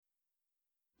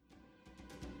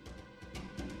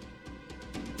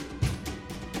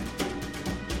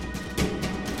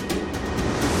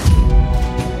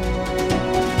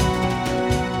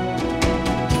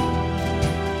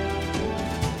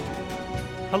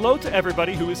Hello to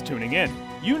everybody who is tuning in.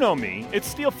 You know me, it's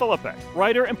Steele Philippek,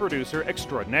 writer and producer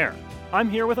extraordinaire. I'm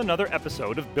here with another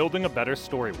episode of Building a Better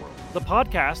Story World, the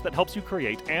podcast that helps you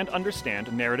create and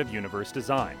understand narrative universe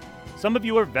design. Some of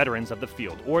you are veterans of the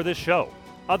field or this show.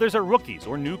 Others are rookies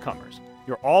or newcomers.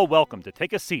 You're all welcome to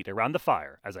take a seat around the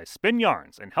fire as I spin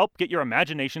yarns and help get your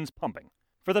imaginations pumping.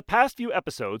 For the past few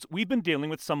episodes, we've been dealing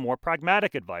with some more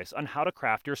pragmatic advice on how to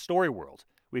craft your story world.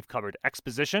 We've covered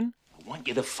exposition. I want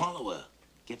you to follow her.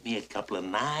 Give me a couple of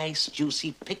nice,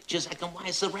 juicy pictures I can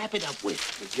wise the rabbit up with.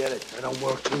 Forget it. I don't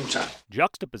work noontime.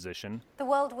 Juxtaposition. The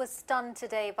world was stunned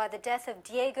today by the death of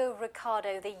Diego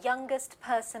Ricardo, the youngest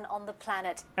person on the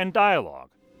planet. And dialogue.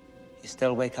 You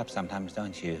still wake up sometimes,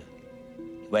 don't you?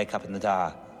 You wake up in the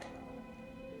dark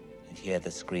and hear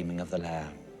the screaming of the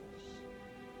lamb.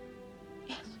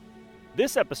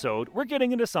 This episode, we're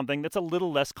getting into something that's a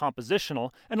little less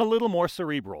compositional and a little more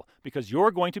cerebral, because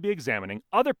you're going to be examining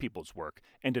other people's work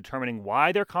and determining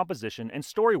why their composition and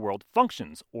story world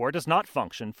functions or does not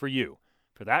function for you.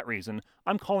 For that reason,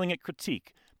 I'm calling it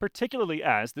critique, particularly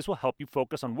as this will help you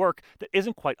focus on work that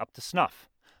isn't quite up to snuff.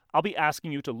 I'll be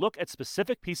asking you to look at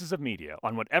specific pieces of media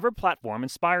on whatever platform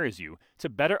inspires you to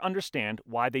better understand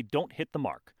why they don't hit the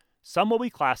mark. Some will be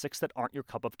classics that aren't your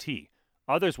cup of tea.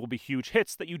 Others will be huge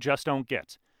hits that you just don't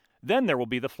get. Then there will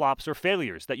be the flops or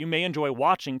failures that you may enjoy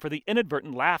watching for the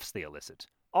inadvertent laughs they elicit.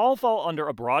 All fall under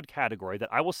a broad category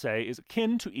that I will say is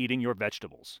akin to eating your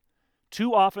vegetables.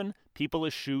 Too often, people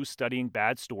eschew studying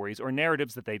bad stories or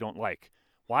narratives that they don't like.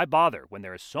 Why bother when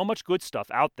there is so much good stuff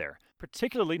out there,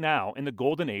 particularly now in the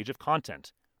golden age of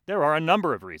content? There are a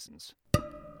number of reasons.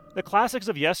 The classics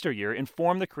of yesteryear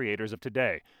inform the creators of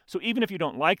today, so even if you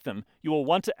don't like them, you will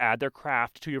want to add their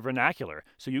craft to your vernacular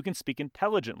so you can speak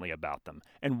intelligently about them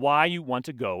and why you want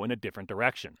to go in a different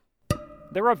direction.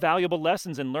 There are valuable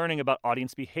lessons in learning about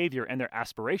audience behavior and their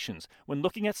aspirations when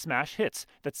looking at smash hits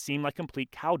that seem like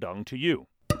complete cow dung to you.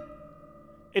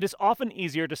 It is often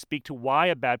easier to speak to why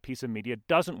a bad piece of media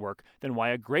doesn't work than why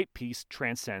a great piece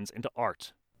transcends into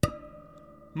art.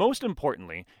 Most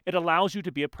importantly, it allows you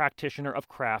to be a practitioner of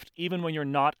craft even when you're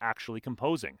not actually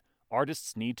composing.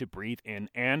 Artists need to breathe in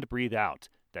and breathe out.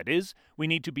 That is, we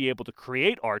need to be able to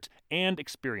create art and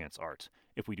experience art.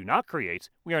 If we do not create,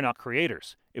 we are not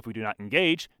creators. If we do not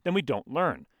engage, then we don't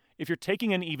learn. If you're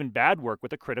taking in even bad work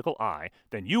with a critical eye,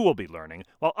 then you will be learning,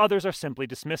 while others are simply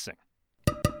dismissing.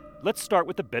 Let's start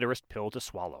with the bitterest pill to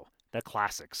swallow, the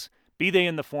classics. Be they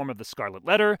in the form of The Scarlet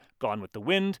Letter, Gone with the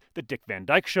Wind, The Dick Van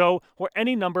Dyke Show, or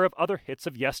any number of other hits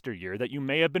of yesteryear that you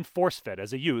may have been force-fed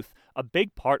as a youth, a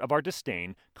big part of our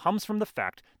disdain comes from the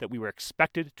fact that we were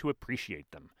expected to appreciate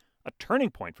them. A turning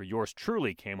point for yours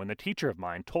truly came when a teacher of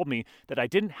mine told me that I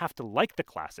didn't have to like the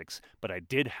classics, but I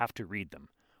did have to read them.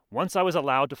 Once I was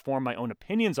allowed to form my own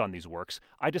opinions on these works,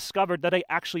 I discovered that I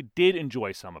actually did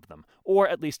enjoy some of them, or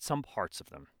at least some parts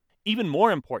of them. Even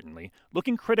more importantly,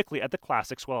 looking critically at the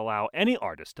classics will allow any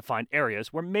artist to find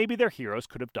areas where maybe their heroes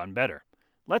could have done better.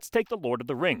 Let's take The Lord of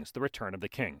the Rings, The Return of the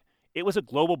King. It was a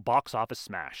global box office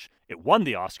smash. It won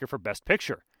the Oscar for Best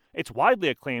Picture. It's widely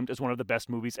acclaimed as one of the best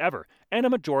movies ever, and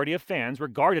a majority of fans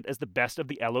regard it as the best of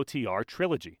the LOTR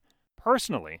trilogy.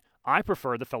 Personally, I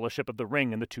prefer The Fellowship of the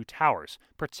Ring and The Two Towers,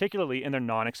 particularly in their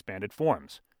non-expanded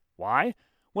forms. Why?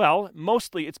 Well,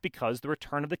 mostly it's because The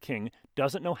Return of the King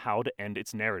doesn't know how to end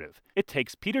its narrative. It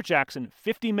takes Peter Jackson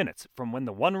 50 minutes from when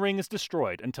the One Ring is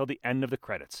destroyed until the end of the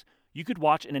credits. You could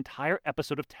watch an entire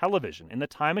episode of television in the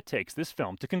time it takes this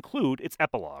film to conclude its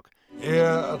epilogue. Here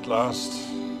at last,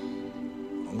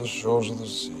 on the shores of the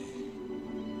sea,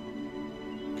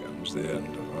 comes the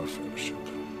end of our fellowship.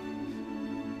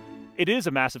 It is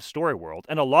a massive story world,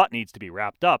 and a lot needs to be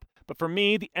wrapped up, but for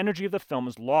me, the energy of the film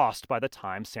is lost by the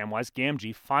time Samwise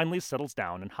Gamgee finally settles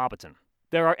down in Hobbiton.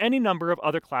 There are any number of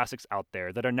other classics out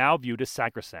there that are now viewed as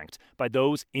sacrosanct by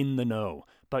those in the know,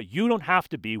 but you don't have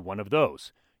to be one of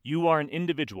those. You are an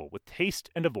individual with taste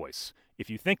and a voice. If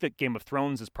you think that Game of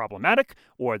Thrones is problematic,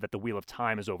 or that The Wheel of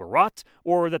Time is overwrought,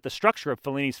 or that the structure of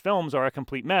Fellini's films are a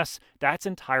complete mess, that's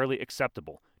entirely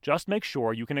acceptable. Just make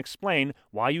sure you can explain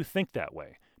why you think that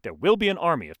way. There will be an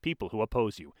army of people who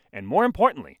oppose you, and more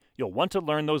importantly, you'll want to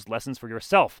learn those lessons for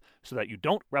yourself so that you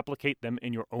don't replicate them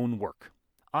in your own work.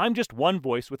 I'm just one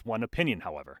voice with one opinion,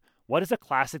 however. What is a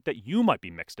classic that you might be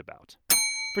mixed about?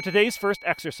 For today's first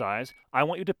exercise, I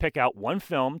want you to pick out one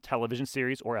film, television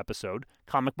series, or episode,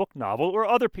 comic book, novel, or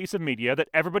other piece of media that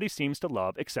everybody seems to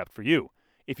love except for you.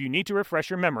 If you need to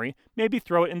refresh your memory, maybe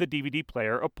throw it in the DVD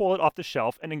player or pull it off the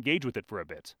shelf and engage with it for a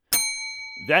bit.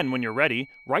 Then, when you're ready,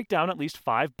 write down at least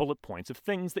 5 bullet points of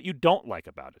things that you don't like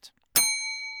about it.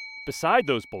 Beside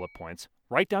those bullet points,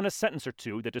 write down a sentence or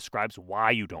two that describes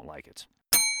why you don't like it.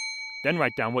 Then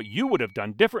write down what you would have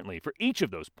done differently for each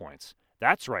of those points.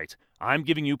 That's right, I'm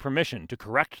giving you permission to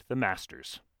correct the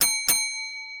masters.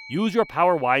 Use your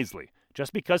power wisely.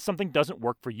 Just because something doesn't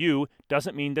work for you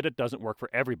doesn't mean that it doesn't work for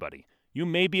everybody. You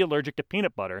may be allergic to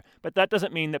peanut butter, but that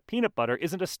doesn't mean that peanut butter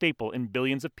isn't a staple in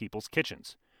billions of people's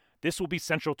kitchens. This will be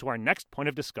central to our next point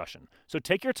of discussion, so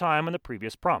take your time on the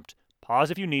previous prompt.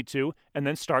 Pause if you need to, and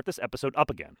then start this episode up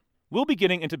again. We'll be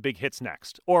getting into big hits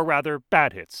next, or rather,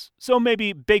 bad hits. So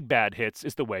maybe big bad hits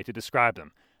is the way to describe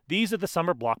them. These are the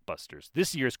summer blockbusters,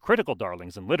 this year's critical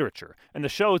darlings in literature, and the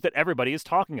shows that everybody is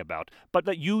talking about, but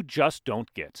that you just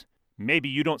don't get. Maybe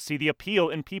you don't see the appeal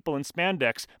in people in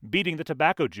spandex beating the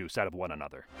tobacco juice out of one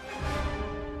another.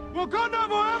 Wakanda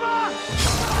forever!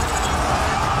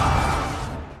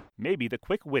 Maybe the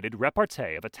quick-witted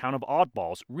repartee of a town of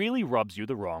oddballs really rubs you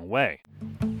the wrong way.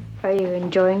 Are you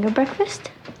enjoying your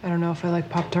breakfast? I don't know if I like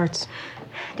Pop-Tarts.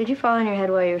 Did you fall on your head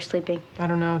while you were sleeping? I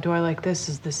don't know. Do I like this?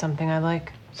 Is this something I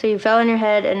like? So you fell on your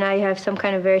head and now you have some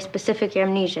kind of very specific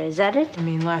amnesia. Is that it? I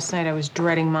mean, last night I was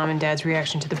dreading Mom and Dad's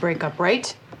reaction to the breakup,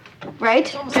 right? Right?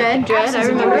 Dread. I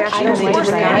remember I don't like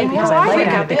it because I like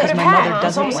it because my mother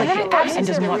doesn't like it and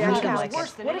doesn't want me to like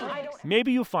it.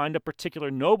 Maybe you find a particular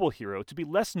noble hero to be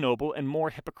less noble and more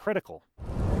hypocritical.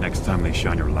 Next time they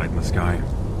shine your light in the sky,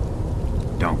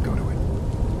 don't go to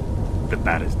it. The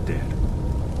bat is dead.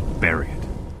 Bury it.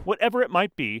 Whatever it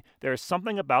might be, there is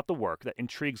something about the work that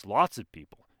intrigues lots of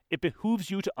people. It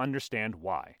behooves you to understand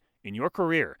why. In your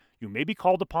career, you may be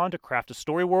called upon to craft a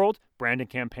story world, branding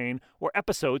campaign, or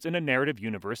episodes in a narrative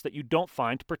universe that you don't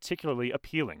find particularly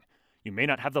appealing. You may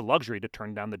not have the luxury to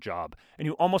turn down the job, and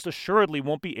you almost assuredly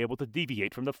won't be able to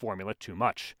deviate from the formula too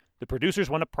much. The producers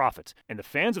want a profit, and the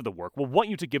fans of the work will want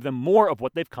you to give them more of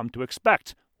what they've come to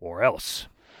expect, or else.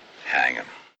 Hang 'em.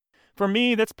 For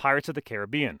me, that's Pirates of the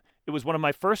Caribbean. It was one of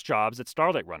my first jobs at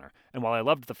Starlight Runner, and while I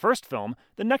loved the first film,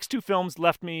 the next two films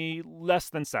left me less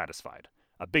than satisfied.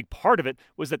 A big part of it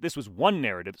was that this was one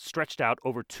narrative stretched out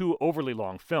over two overly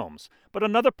long films, but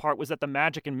another part was that the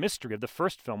magic and mystery of the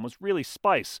first film was really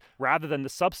spice, rather than the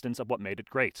substance of what made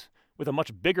it great. With a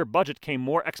much bigger budget came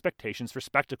more expectations for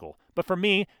spectacle, but for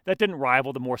me, that didn't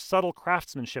rival the more subtle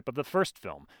craftsmanship of the first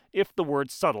film, if the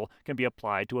word subtle can be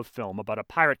applied to a film about a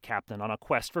pirate captain on a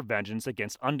quest for vengeance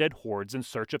against undead hordes in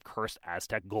search of cursed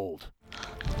Aztec gold.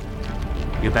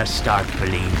 You best start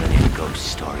believing in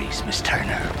ghost stories, Miss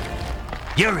Turner.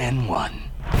 You're in one.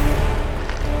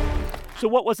 So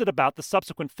what was it about the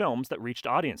subsequent films that reached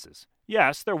audiences?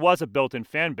 Yes, there was a built-in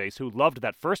fan base who loved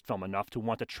that first film enough to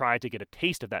want to try to get a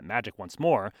taste of that magic once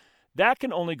more. That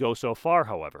can only go so far,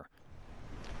 however.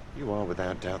 You are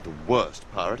without doubt the worst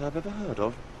pirate I've ever heard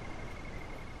of.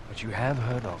 But you have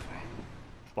heard of me.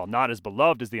 While not as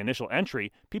beloved as the initial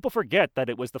entry, people forget that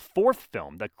it was the fourth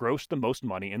film that grossed the most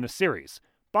money in the series.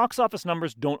 Box office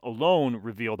numbers don't alone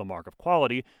reveal the mark of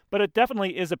quality, but it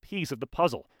definitely is a piece of the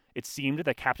puzzle. It seemed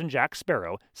that Captain Jack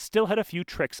Sparrow still had a few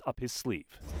tricks up his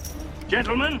sleeve.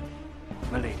 Gentlemen,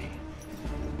 milady,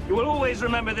 you will always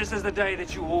remember this as the day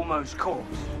that you almost caught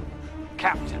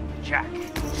Captain Jack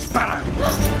Sparrow.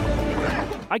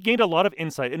 I gained a lot of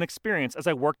insight and experience as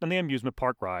I worked on the amusement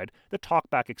park ride, the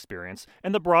talkback experience,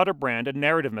 and the broader brand and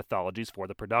narrative mythologies for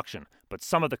the production. But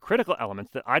some of the critical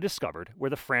elements that I discovered were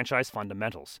the franchise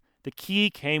fundamentals. The key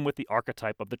came with the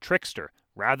archetype of the trickster,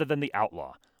 rather than the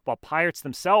outlaw. While pirates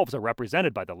themselves are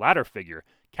represented by the latter figure,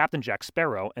 Captain Jack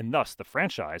Sparrow, and thus the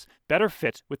franchise, better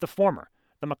fit with the former.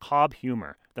 The macabre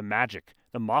humor, the magic,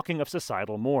 the mocking of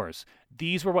societal mores.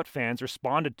 These were what fans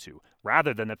responded to,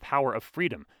 rather than the power of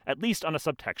freedom, at least on a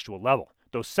subtextual level.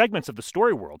 Those segments of the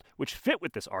story world which fit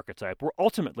with this archetype were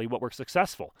ultimately what were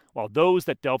successful, while those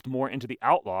that delved more into the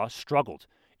outlaw struggled.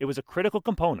 It was a critical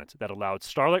component that allowed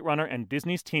Starlight Runner and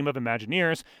Disney's team of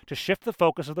Imagineers to shift the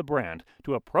focus of the brand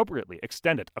to appropriately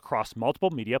extend it across multiple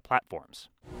media platforms.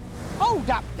 Hold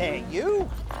up there, you!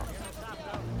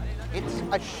 It's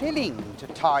a shilling to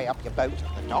tie up your boat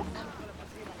at the dock.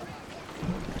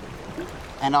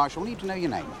 And I shall need to know your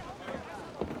name.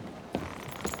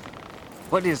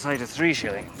 What do you say to 3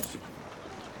 shillings?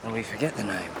 And we forget the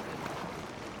name.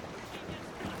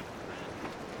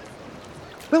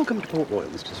 Welcome to Port Royal,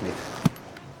 Mr. Smith.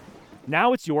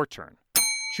 Now it's your turn.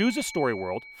 Choose a story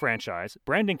world, franchise,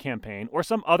 branding campaign, or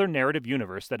some other narrative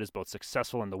universe that is both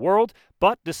successful in the world,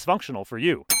 but dysfunctional for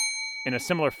you. In a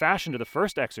similar fashion to the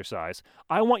first exercise,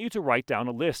 I want you to write down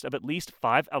a list of at least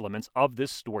 5 elements of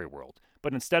this story world.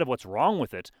 But instead of what's wrong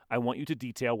with it, I want you to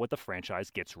detail what the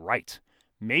franchise gets right.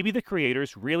 Maybe the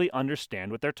creators really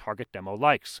understand what their target demo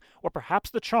likes, or perhaps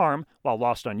the charm, while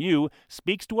lost on you,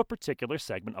 speaks to a particular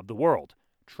segment of the world.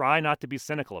 Try not to be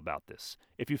cynical about this.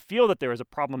 If you feel that there is a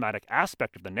problematic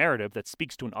aspect of the narrative that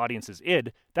speaks to an audience's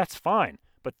id, that's fine,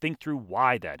 but think through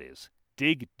why that is.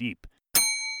 Dig deep.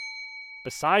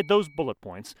 Beside those bullet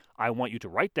points, I want you to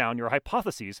write down your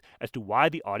hypotheses as to why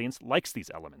the audience likes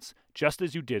these elements, just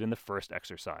as you did in the first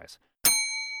exercise.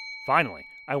 Finally,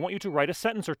 I want you to write a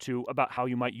sentence or two about how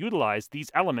you might utilize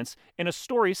these elements in a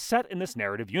story set in this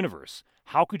narrative universe.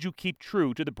 How could you keep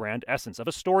true to the brand essence of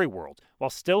a story world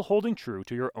while still holding true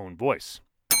to your own voice?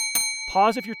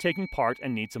 Pause if you're taking part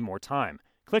and need some more time.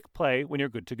 Click play when you're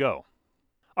good to go.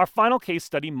 Our final case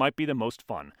study might be the most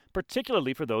fun,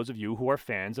 particularly for those of you who are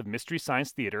fans of Mystery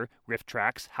Science Theater, Riff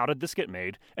Tracks, How Did This Get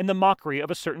Made, and the mockery of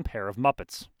a certain pair of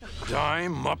Muppets.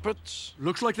 Dime Muppets?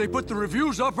 Looks like they put the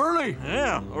reviews up early.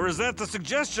 Yeah, or is that the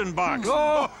suggestion box?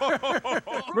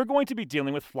 We're going to be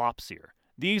dealing with flops here.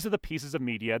 These are the pieces of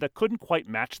media that couldn't quite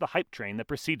match the hype train that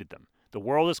preceded them. The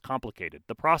world is complicated,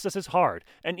 the process is hard,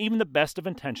 and even the best of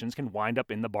intentions can wind up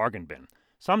in the bargain bin.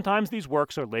 Sometimes these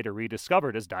works are later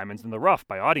rediscovered as diamonds in the rough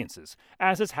by audiences,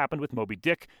 as has happened with Moby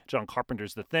Dick, John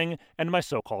Carpenter's The Thing, and My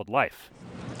So-Called Life.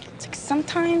 It's like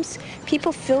sometimes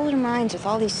people fill their minds with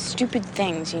all these stupid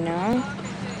things, you know,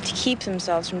 to keep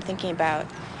themselves from thinking about,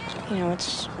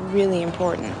 what's really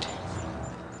important.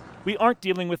 We aren't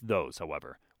dealing with those,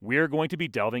 however. We're going to be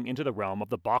delving into the realm of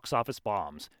the box office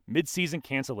bombs, mid-season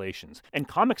cancellations, and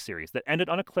comic series that ended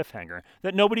on a cliffhanger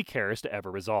that nobody cares to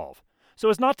ever resolve. So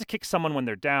as not to kick someone when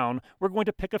they're down, we're going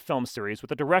to pick a film series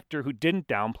with a director who didn't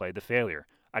downplay the failure.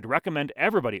 I'd recommend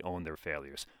everybody own their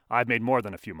failures. I've made more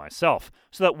than a few myself,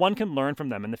 so that one can learn from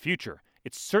them in the future.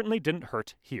 It certainly didn't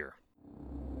hurt here.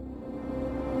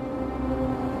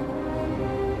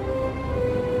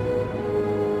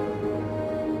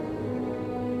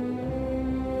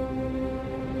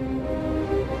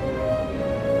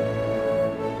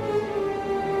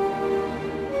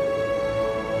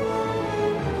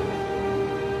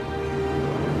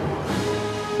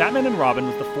 Batman and Robin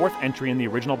was the fourth entry in the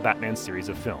original Batman series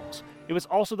of films. It was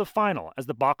also the final, as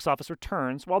the box office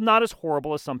returns, while not as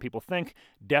horrible as some people think,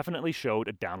 definitely showed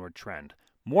a downward trend.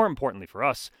 More importantly for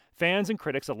us, fans and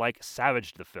critics alike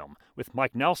savaged the film, with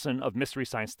Mike Nelson of Mystery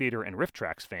Science Theater and Riff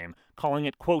Tracks fame calling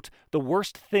it, quote, the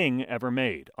worst thing ever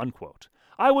made, unquote.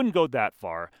 I wouldn't go that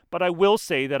far, but I will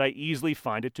say that I easily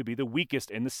find it to be the weakest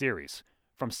in the series.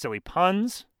 From silly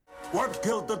puns... What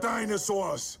killed the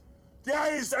dinosaurs? The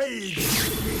Ice Age!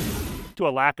 To a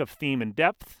lack of theme and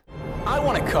depth. I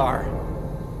want a car.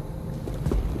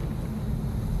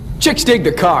 Chicks dig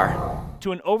the car.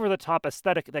 To an over-the-top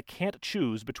aesthetic that can't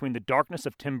choose between the darkness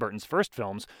of Tim Burton's first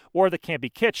films or the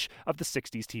campy kitsch of the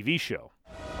 60s TV show.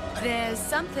 There's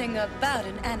something about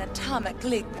an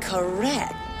anatomically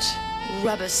correct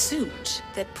rubber suit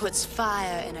that puts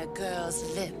fire in a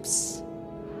girl's lips.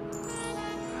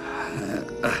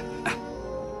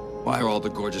 Why are all the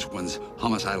gorgeous ones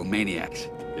homicidal maniacs?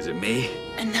 Is it me?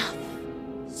 Enough.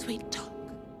 Sweet talk.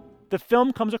 The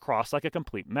film comes across like a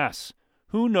complete mess.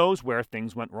 Who knows where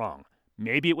things went wrong?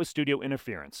 Maybe it was studio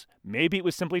interference. Maybe it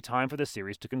was simply time for the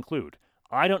series to conclude.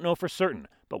 I don't know for certain,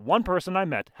 but one person I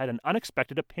met had an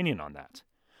unexpected opinion on that.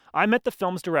 I met the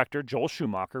film's director, Joel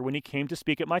Schumacher, when he came to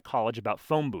speak at my college about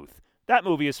Phone Booth. That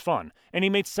movie is fun, and he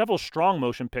made several strong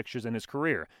motion pictures in his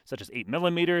career, such as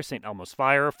 8mm, St. Elmo's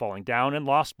Fire, Falling Down, and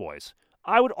Lost Boys.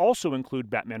 I would also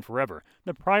include Batman Forever,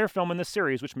 the prior film in the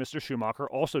series which Mr. Schumacher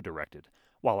also directed.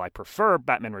 While I prefer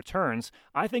Batman Returns,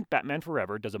 I think Batman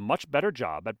Forever does a much better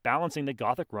job at balancing the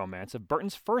gothic romance of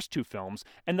Burton's first two films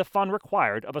and the fun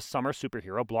required of a summer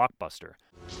superhero blockbuster.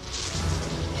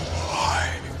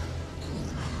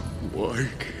 Why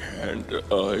can't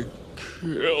I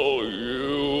kill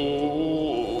you?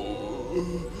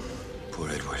 Poor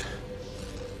Edward.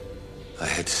 I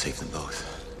had to save them both.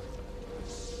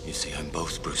 You see, I'm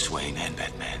both Bruce Wayne and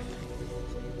Batman.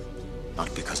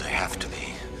 Not because I have to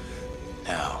be.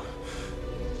 Now,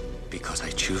 because I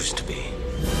choose to be.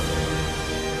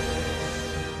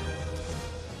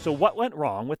 So what went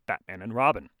wrong with Batman and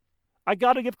Robin? I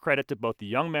gotta give credit to both the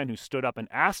young man who stood up and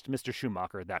asked Mr.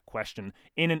 Schumacher that question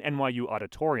in an NYU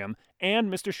auditorium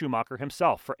and Mr. Schumacher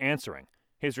himself for answering.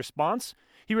 His response?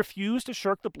 He refused to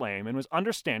shirk the blame and was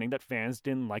understanding that fans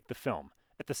didn't like the film.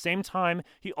 At the same time,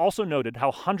 he also noted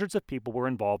how hundreds of people were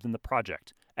involved in the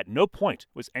project. At no point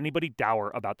was anybody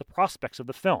dour about the prospects of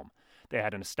the film. They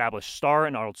had an established star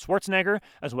in Arnold Schwarzenegger,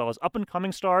 as well as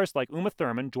up-and-coming stars like Uma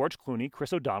Thurman, George Clooney,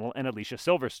 Chris O'Donnell, and Alicia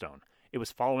Silverstone. It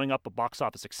was following up a box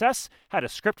office success, had a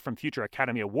script from future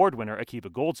Academy Award winner Akiva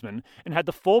Goldsman, and had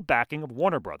the full backing of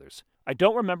Warner Brothers. I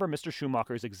don't remember Mr.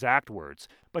 Schumacher's exact words,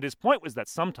 but his point was that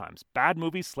sometimes bad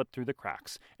movies slip through the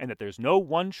cracks, and that there's no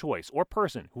one choice or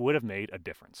person who would have made a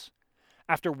difference.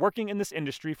 After working in this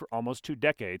industry for almost 2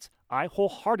 decades, I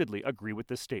wholeheartedly agree with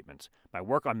this statement. My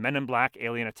work on Men in Black,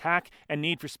 Alien Attack, and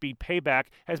Need for Speed Payback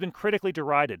has been critically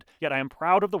derided, yet I am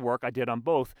proud of the work I did on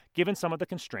both, given some of the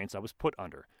constraints I was put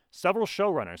under. Several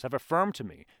showrunners have affirmed to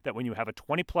me that when you have a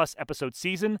 20-plus episode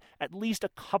season, at least a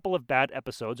couple of bad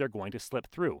episodes are going to slip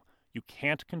through. You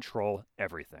can't control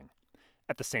everything.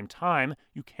 At the same time,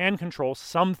 you can control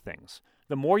some things.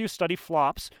 The more you study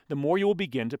flops, the more you will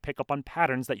begin to pick up on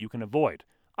patterns that you can avoid.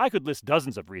 I could list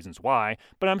dozens of reasons why,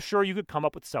 but I'm sure you could come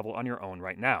up with several on your own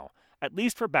right now. At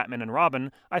least for Batman and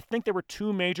Robin, I think there were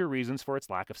 2 major reasons for its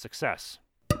lack of success.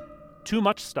 Too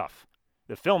much stuff.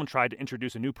 The film tried to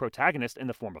introduce a new protagonist in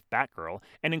the form of Batgirl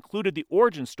and included the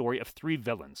origin story of 3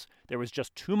 villains. There was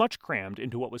just too much crammed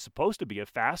into what was supposed to be a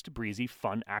fast, breezy,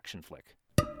 fun action flick.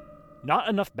 Not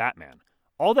enough Batman.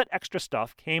 All that extra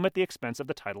stuff came at the expense of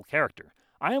the title character.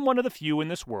 I am one of the few in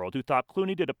this world who thought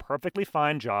Clooney did a perfectly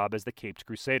fine job as the Caped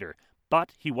Crusader,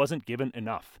 but he wasn't given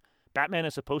enough. Batman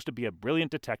is supposed to be a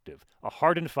brilliant detective, a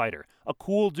hardened fighter, a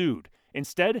cool dude.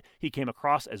 Instead, he came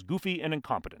across as goofy and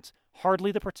incompetent,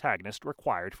 hardly the protagonist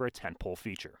required for a tentpole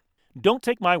feature. Don't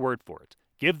take my word for it.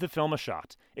 Give the film a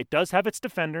shot. It does have its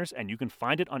defenders, and you can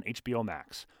find it on HBO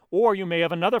Max. Or you may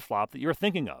have another flop that you're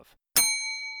thinking of.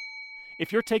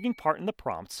 If you're taking part in the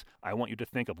prompts, I want you to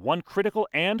think of one critical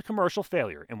and commercial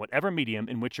failure in whatever medium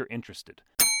in which you're interested.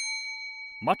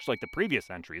 Much like the previous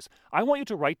entries, I want you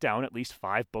to write down at least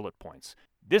 5 bullet points,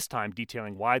 this time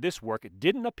detailing why this work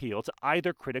didn't appeal to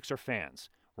either critics or fans.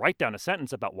 Write down a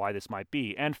sentence about why this might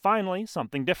be, and finally,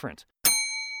 something different.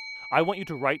 I want you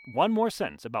to write one more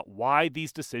sentence about why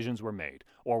these decisions were made,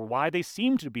 or why they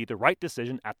seemed to be the right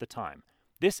decision at the time.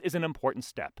 This is an important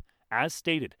step. As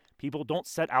stated, people don't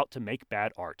set out to make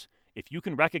bad art. If you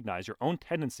can recognize your own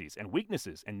tendencies and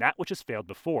weaknesses in that which has failed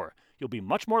before, you'll be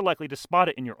much more likely to spot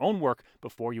it in your own work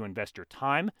before you invest your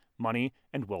time, money,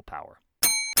 and willpower.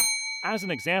 As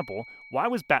an example, why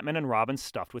was Batman and Robin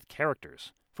stuffed with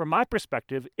characters? From my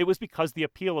perspective, it was because the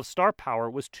appeal of star power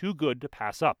was too good to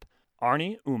pass up.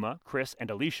 Arnie, Uma, Chris, and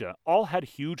Alicia all had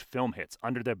huge film hits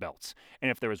under their belts,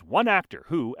 and if there was one actor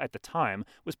who, at the time,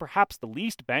 was perhaps the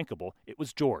least bankable, it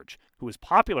was George, who was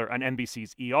popular on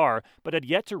NBC's ER, but had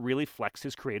yet to really flex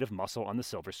his creative muscle on the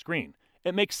silver screen.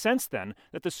 It makes sense, then,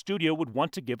 that the studio would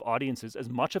want to give audiences as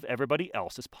much of everybody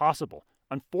else as possible.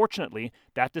 Unfortunately,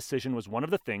 that decision was one of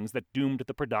the things that doomed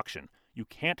the production. You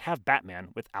can't have Batman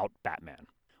without Batman.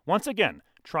 Once again,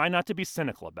 try not to be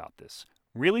cynical about this.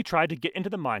 Really try to get into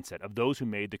the mindset of those who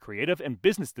made the creative and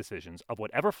business decisions of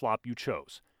whatever flop you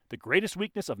chose. The greatest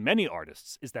weakness of many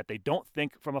artists is that they don't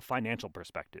think from a financial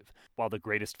perspective, while the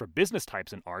greatest for business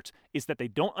types in art is that they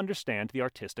don't understand the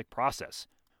artistic process.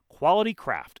 Quality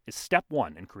craft is step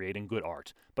 1 in creating good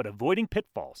art, but avoiding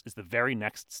pitfalls is the very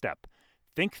next step.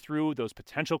 Think through those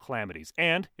potential calamities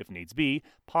and, if needs be,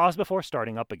 pause before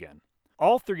starting up again.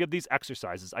 All 3 of these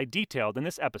exercises I detailed in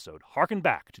this episode harken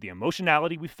back to the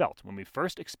emotionality we felt when we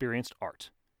first experienced art.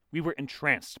 We were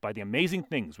entranced by the amazing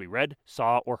things we read,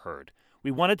 saw, or heard. We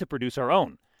wanted to produce our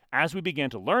own. As we began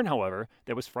to learn, however,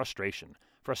 there was frustration.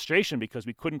 Frustration because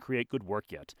we couldn't create good work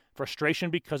yet. Frustration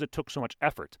because it took so much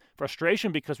effort.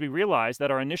 Frustration because we realized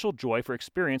that our initial joy for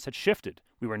experience had shifted.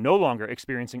 We were no longer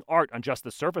experiencing art on just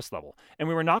the surface level, and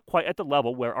we were not quite at the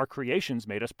level where our creations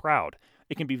made us proud.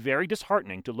 It can be very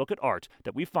disheartening to look at art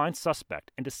that we find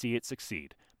suspect and to see it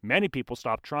succeed. Many people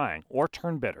stop trying or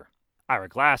turn bitter. Ira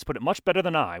Glass put it much better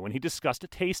than I when he discussed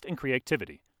taste and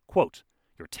creativity. Quote,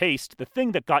 "Your taste, the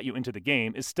thing that got you into the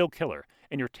game, is still killer,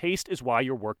 and your taste is why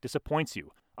your work disappoints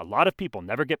you. A lot of people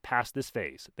never get past this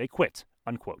phase. They quit."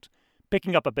 Unquote.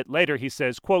 Picking up a bit later, he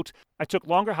says, quote, "I took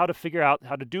longer how to figure out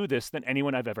how to do this than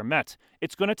anyone I've ever met.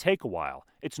 It's going to take a while.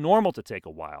 It's normal to take a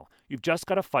while. You've just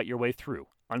got to fight your way through."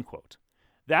 Unquote.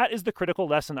 That is the critical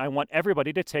lesson I want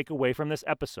everybody to take away from this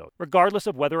episode, regardless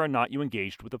of whether or not you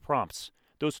engaged with the prompts.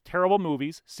 Those terrible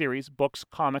movies, series, books,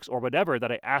 comics, or whatever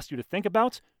that I asked you to think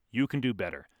about, you can do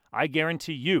better. I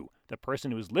guarantee you, the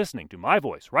person who is listening to my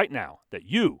voice right now, that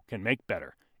you can make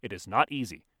better. It is not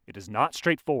easy. It is not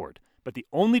straightforward. But the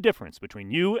only difference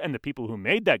between you and the people who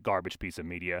made that garbage piece of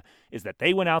media is that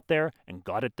they went out there and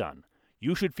got it done.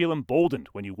 You should feel emboldened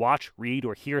when you watch, read,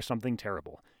 or hear something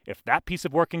terrible. If that piece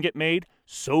of work can get made,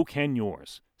 so can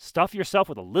yours. Stuff yourself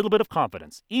with a little bit of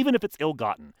confidence, even if it's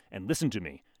ill-gotten, and listen to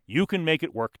me. You can make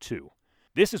it work too.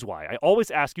 This is why I always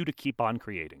ask you to keep on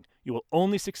creating. You will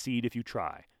only succeed if you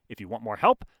try. If you want more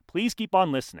help, please keep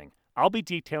on listening. I'll be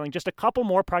detailing just a couple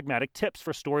more pragmatic tips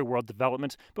for story world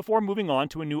development before moving on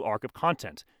to a new arc of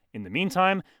content. In the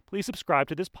meantime, please subscribe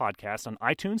to this podcast on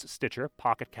iTunes, Stitcher,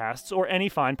 Pocket Casts, or any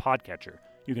fine podcatcher.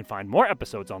 You can find more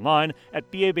episodes online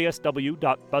at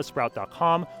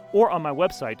babsw.buzzsprout.com or on my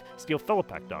website,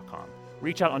 steelphilippak.com.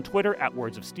 Reach out on Twitter at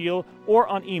Words of Steel or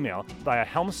on email via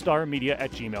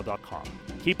helmstarmedia@gmail.com.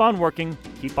 Keep on working,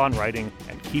 keep on writing,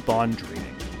 and keep on dreaming.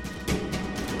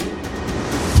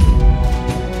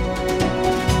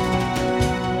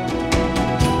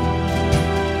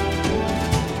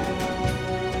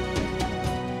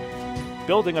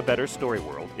 Building a Better Story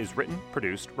World is written,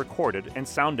 produced, recorded, and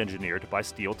sound engineered by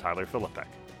Steel Tyler Philippek.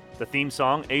 The theme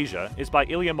song, Asia, is by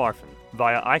Ilya Marfin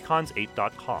via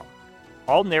icons8.com.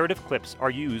 All narrative clips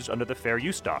are used under the Fair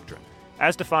Use Doctrine,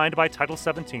 as defined by Title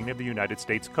 17 of the United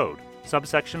States Code,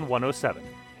 subsection 107,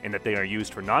 in that they are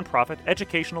used for nonprofit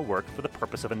educational work for the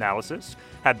purpose of analysis,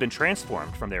 have been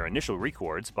transformed from their initial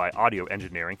records by audio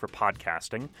engineering for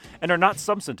podcasting, and are not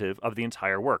substantive of the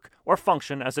entire work, or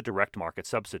function as a direct market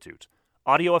substitute.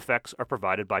 Audio effects are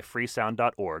provided by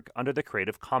freesound.org under the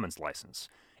Creative Commons license.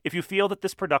 If you feel that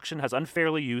this production has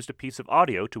unfairly used a piece of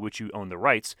audio to which you own the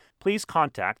rights, please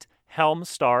contact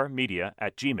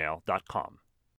helmstarmedia@gmail.com.